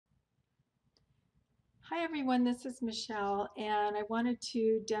Hi everyone, this is Michelle, and I wanted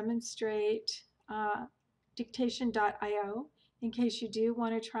to demonstrate dictation.io. In case you do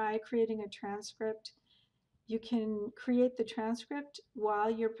want to try creating a transcript, you can create the transcript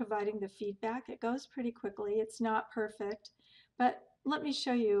while you're providing the feedback. It goes pretty quickly. It's not perfect, but let me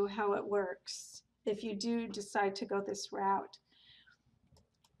show you how it works if you do decide to go this route.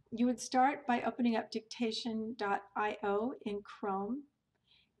 You would start by opening up dictation.io in Chrome.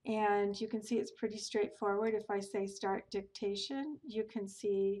 And you can see it's pretty straightforward. If I say start dictation, you can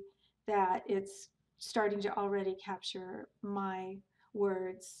see that it's starting to already capture my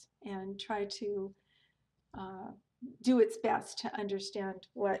words and try to uh, do its best to understand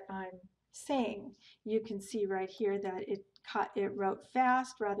what I'm saying. You can see right here that it wrote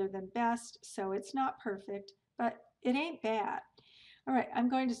fast rather than best, so it's not perfect, but it ain't bad. All right, I'm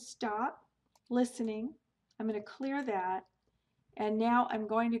going to stop listening. I'm going to clear that. And now I'm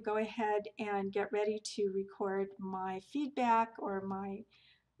going to go ahead and get ready to record my feedback or my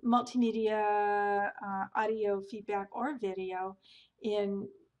multimedia audio feedback or video in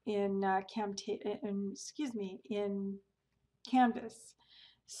in Canvas.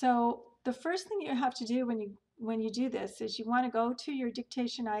 So the first thing you have to do when you do this is you want to go to your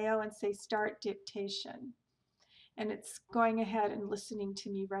dictation IO and say start dictation. And it's going ahead and listening to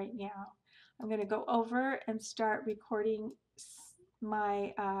me right now. I'm going to go over and start recording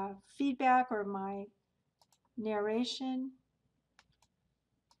my feedback or my narration.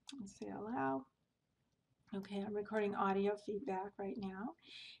 Let's say allow. Okay, I'm recording audio feedback right now.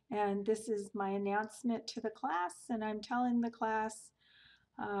 And this is my announcement to the class, and I'm telling the class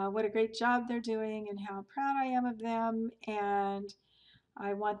what a great job they're doing and how proud I am of them. And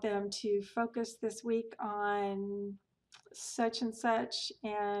I want them to focus this week on such and such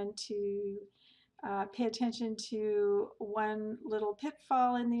and to pay attention to one little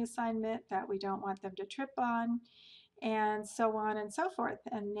pitfall in the assignment that we don't want them to trip on, and so on and so forth.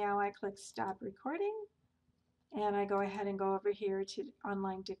 And now I click stop recording, and I go ahead and go over here to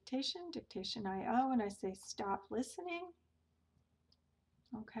online dictation, dictation IO, and I say stop listening.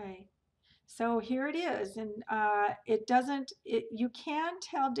 Okay. So here it is, and you can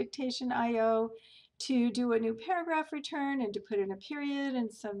tell dictation IO to do a new paragraph return and to put in a period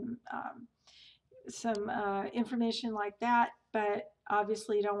and some information like that, but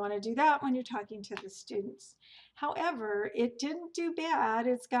obviously you don't want to do that when you're talking to the students. However, it didn't do bad.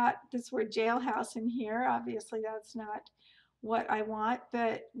 It's got this word jailhouse in here. Obviously that's not what I want,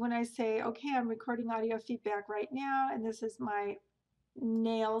 but when I say, okay, I'm recording audio feedback right now, and this is my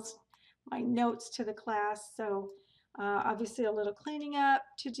notes to the class, so obviously a little cleaning up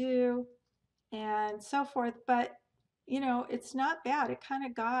to do and so forth, but it's not bad. It kind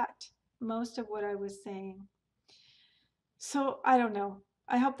of got most of what I was saying. So I don't know.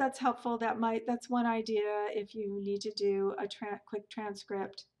 I hope that's helpful. That's one idea. If you need to do a quick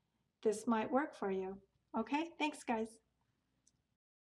transcript, this might work for you. Okay, thanks guys.